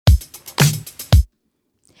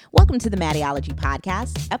Welcome to the Maddieology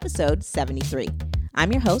Podcast, episode 73.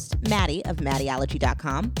 I'm your host, Maddie of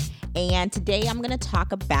Maddieology.com, and today I'm going to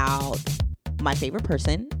talk about my favorite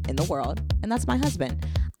person in the world, and that's my husband.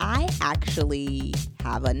 I actually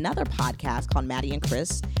have another podcast called Maddie and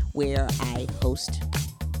Chris, where I host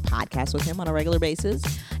podcasts with him on a regular basis,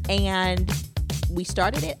 and we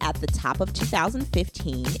started it at the top of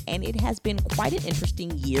 2015, and it has been quite an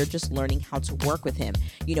interesting year just learning how to work with him.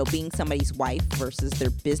 You know, being somebody's wife versus their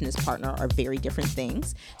business partner are very different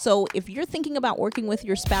things. So if you're thinking about working with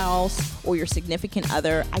your spouse or your significant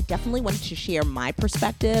other, I definitely wanted to share my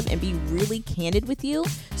perspective and be really candid with you.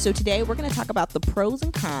 So today we're going to talk about the pros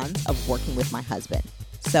and cons of working with my husband.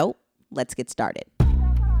 So let's get started.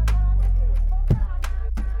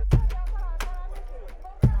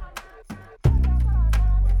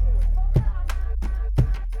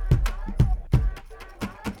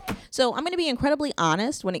 So I'm going to be incredibly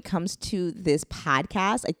honest when it comes to this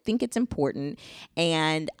podcast. I think it's important.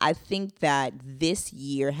 And I think that this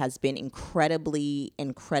year has been incredibly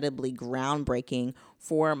groundbreaking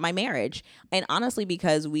for my marriage. And honestly,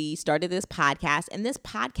 because we started this podcast, and this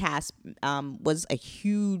podcast was a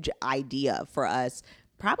huge idea for us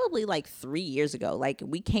probably like 3 years ago. Like,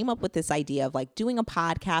 we came up with this idea of like doing a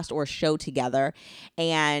podcast or a show together,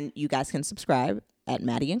 and you guys can subscribe at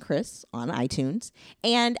Maddie and Chris on iTunes.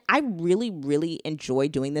 And I really enjoy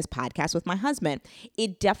doing this podcast with my husband.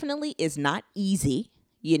 It definitely is not easy.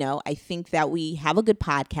 You know, I think that we have a good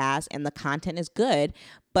podcast and the content is good,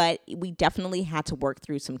 but we definitely had to work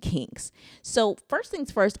through some kinks. So first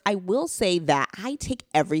things first, I will say that I take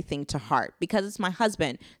everything to heart because it's my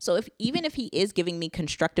husband. So even if he is giving me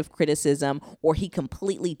constructive criticism or he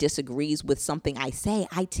completely disagrees with something I say,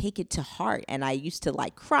 I take it to heart. And I used to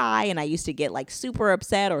like cry, and I used to get like super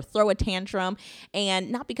upset or throw a tantrum.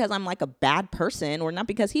 And not because I'm like a bad person or not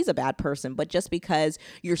because he's a bad person, but just because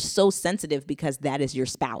you're so sensitive because that is your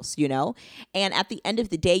spouse, you know? And at the end of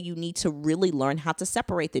the day, you need to really learn how to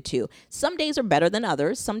separate the two. Some days are better than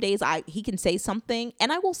others. Some days he can say something,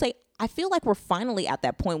 and I will say, I feel like we're finally at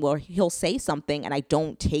that point where he'll say something and I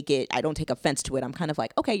don't take offense to it. I'm kind of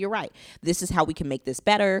like, okay, you're right. This is how we can make this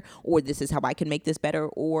better, or this is how I can make this better,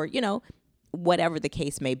 or, you know, whatever the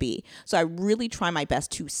case may be. So I really try my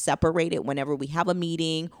best to separate it whenever we have a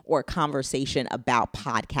meeting or a conversation about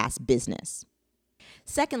podcast business.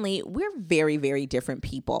 Secondly, we're very different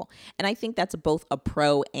people. And I think that's both a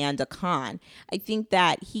pro and a con. I think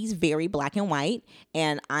that he's very black and white,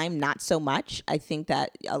 and I'm not so much. I think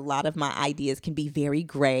that a lot of my ideas can be very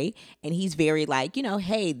gray, and he's very like, you know,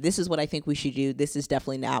 hey, this is what I think we should do. This is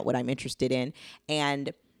definitely not what I'm interested in.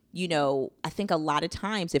 And you know, I think a lot of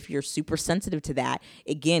times if you're super sensitive to that,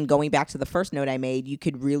 again, going back to the first note I made, you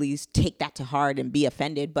could really take that to heart and be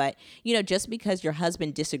offended. But, you know, just because your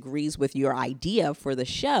husband disagrees with your idea for the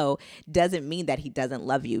show doesn't mean that he doesn't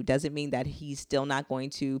love you, doesn't mean that he's still not going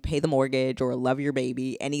to pay the mortgage or love your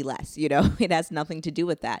baby any less. You know, it has nothing to do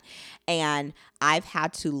with that. And I've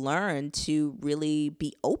had to learn to really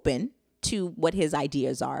be open to what his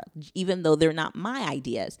ideas are, even though they're not my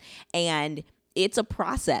ideas. And it's a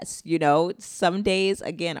process, you know. Some days,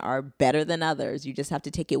 again, are better than others. You just have to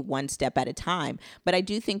take it one step at a time. But I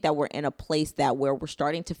do think that we're in a place where we're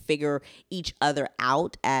starting to figure each other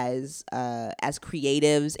out as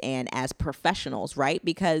creatives and as professionals, right?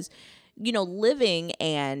 Because, you know, living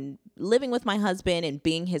with my husband and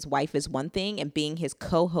being his wife is one thing, and being his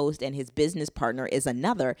co-host and his business partner is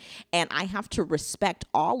another. And I have to respect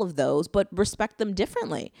all of those, but respect them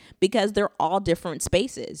differently because they're all different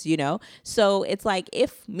spaces, you know? So it's like,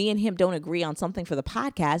 if me and him don't agree on something for the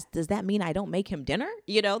podcast, does that mean I don't make him dinner?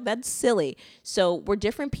 You know, that's silly. So we're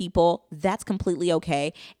different people. That's completely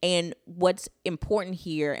okay. And what's important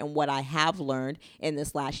here, and what I have learned in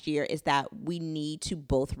this last year, is that we need to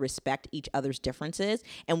both respect each other's differences,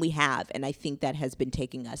 and we have. And I think that has been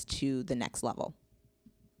taking us to the next level.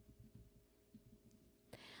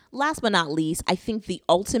 Last but not least, I think the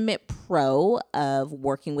ultimate pro of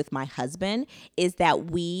working with my husband is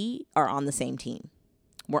that we are on the same team.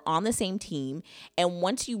 We're on the same team. And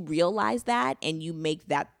once you realize that and you make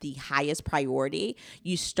that the highest priority,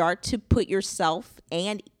 you start to put yourself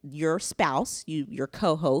and your spouse, your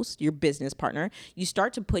co-host, your business partner, you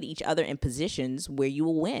start to put each other in positions where you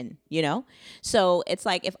will win, you know? So it's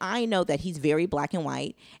like, if I know that he's very black and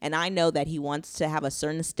white, and I know that he wants to have a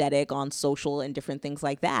certain aesthetic on social and different things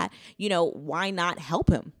like that, you know, why not help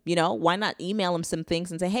him? You know, why not email him some things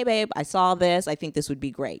and say, hey babe, I saw this. I think this would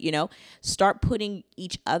be great. You know, start putting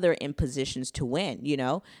each other in positions to win,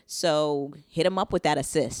 So hit them up with that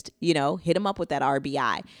assist, hit them up with that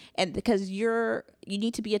RBI. And because you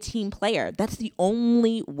need to be a team player. That's the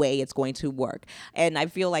only way it's going to work. And I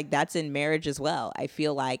feel like that's in marriage as well. I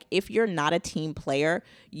feel like if you're not a team player,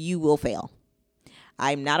 you will fail.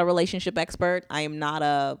 I'm not a relationship expert. I am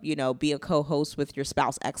not be a co-host with your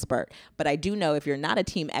spouse expert. But I do know if you're not a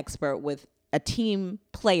team expert with a team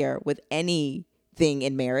player with anything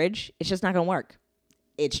in marriage, it's just not going to work.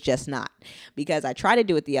 It's just not. Because I tried to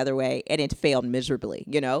do it the other way and it failed miserably,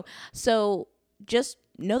 So just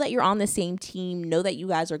know that you're on the same team. Know that you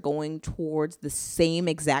guys are going towards the same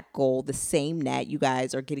exact goal, the same net. You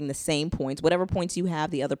guys are getting the same points. Whatever points you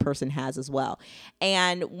have, the other person has as well.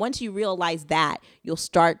 And once you realize that, you'll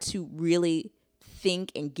start to really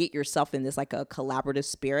think and get yourself in this like a collaborative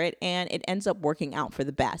spirit, and it ends up working out for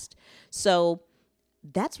the best. So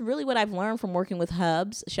that's really what I've learned from working with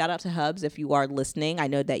Hubs. Shout out to Hubs if you are listening. I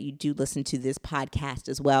know that you do listen to this podcast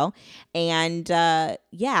as well. And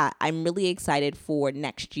I'm really excited for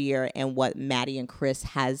next year and what Maddie and Chris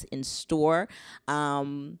has in store.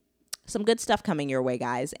 Some good stuff coming your way,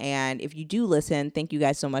 guys. And if you do listen, thank you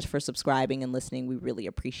guys so much for subscribing and listening. We really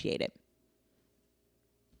appreciate it.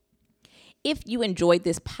 If you enjoyed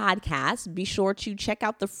this podcast, be sure to check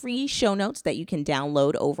out the free show notes that you can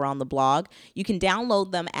download over on the blog. You can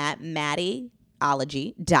download them at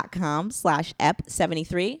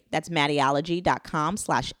MaddieOlogy.com/EP73. That's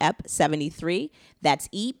MaddieOlogy.com/EP73. That's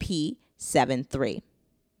EP73.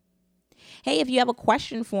 Hey, if you have a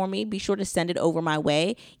question for me, be sure to send it over my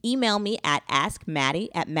way. Email me at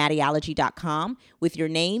askmaddie@maddieology.com with your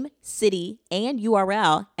name, city, and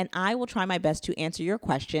URL, and I will try my best to answer your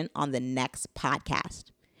question on the next podcast.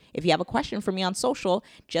 If you have a question for me on social,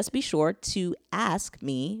 just be sure to ask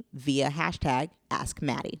me via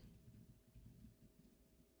 #AskMaddie.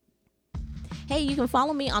 Hey, you can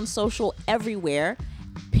follow me on social everywhere: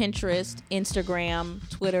 Pinterest, Instagram,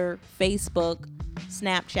 Twitter, Facebook,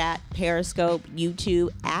 Snapchat, Periscope, YouTube,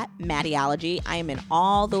 at Maddieology. I am in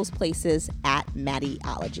all those places at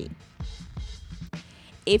Maddieology.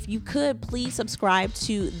 If you could, please subscribe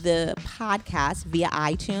to the podcast via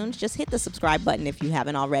iTunes. Just hit the subscribe button if you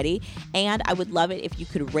haven't already. And I would love it if you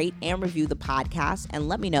could rate and review the podcast and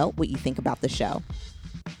let me know what you think about the show.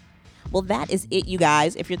 Well, that is it, you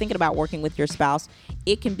guys. If you're thinking about working with your spouse,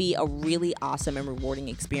 it can be a really awesome and rewarding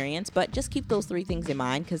experience. But just keep those 3 things in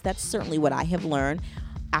mind, because that's certainly what I have learned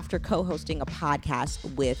after co-hosting a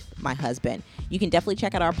podcast with my husband. You can definitely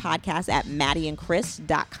check out our podcast at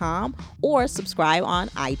maddieandchris.com or subscribe on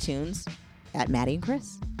iTunes at Maddie and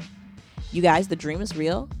Chris. You guys, the dream is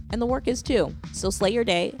real and the work is too. So slay your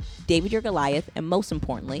day, David your Goliath, and most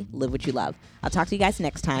importantly, live what you love. I'll talk to you guys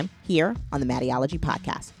next time here on the Maddieology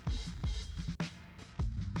Podcast.